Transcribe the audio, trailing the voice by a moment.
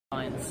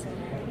Alliance.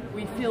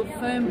 We feel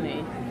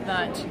firmly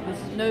that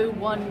there's no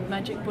one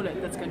magic bullet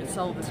that's going to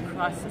solve this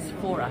crisis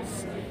for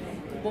us.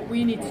 What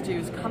we need to do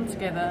is come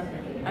together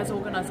as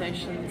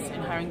organisations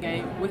in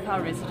Haringey with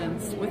our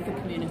residents, with the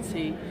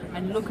community,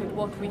 and look at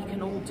what we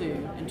can all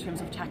do in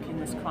terms of tackling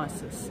this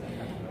crisis.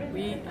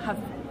 We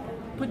have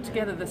put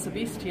together this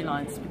Obesity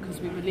Alliance because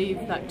we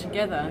believe that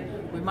together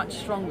we're much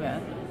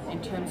stronger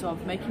in terms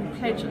of making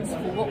pledges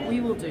for what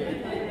we will do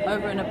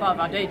over and above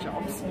our day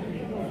jobs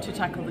to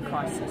tackle the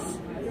crisis.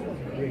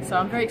 So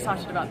I'm very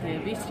excited about the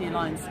Obesity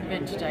Alliance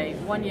event today,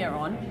 1 year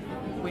on,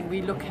 when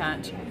we look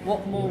at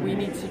what more we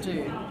need to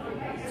do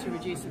to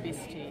reduce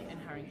obesity.